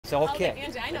It's all kick.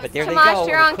 But there Tamas, they go.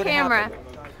 you're on camera.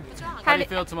 How do you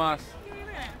feel, Tamas?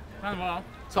 Done well.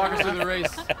 Talk us through the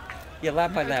race. Yeah,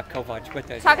 lap by lap,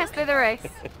 Kovacs. Talk us through the race.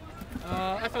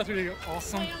 I felt really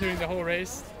awesome during the whole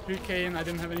race. 3K and I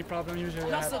didn't have any problem. Usually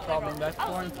I had a problem at that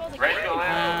point.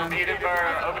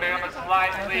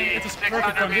 It was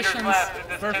perfect conditions,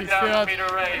 perfect field,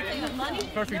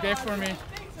 perfect day for me.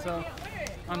 So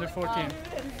under 14.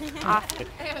 Awesome.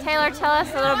 Taylor, tell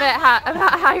us a little bit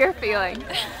about how you're feeling.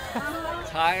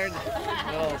 Tired.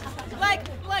 Well,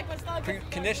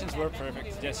 conditions were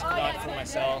perfect, just not for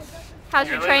myself. How's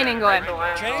your training going?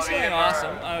 Training's going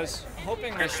awesome. I was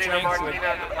hoping my strength would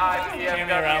carry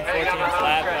me around 14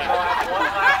 flat,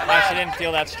 but I actually didn't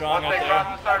feel that strong out there.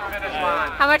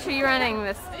 How much are you running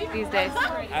these days?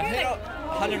 I've hit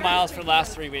 100 miles for the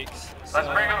last 3 weeks. So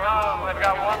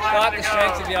thought the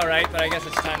strength would be all right, but I guess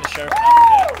it's time to sharpen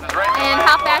up a bit. And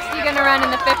how fast are you going to run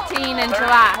in the 15 in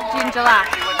June, July?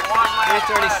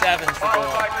 3:37 is the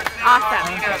goal.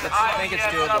 Awesome. I think it's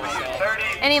doable. So.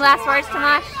 Any last words,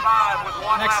 Tamas?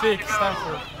 Next week,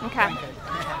 Stanford. Okay.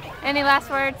 Any last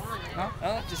words?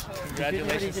 Just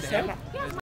congratulations to him.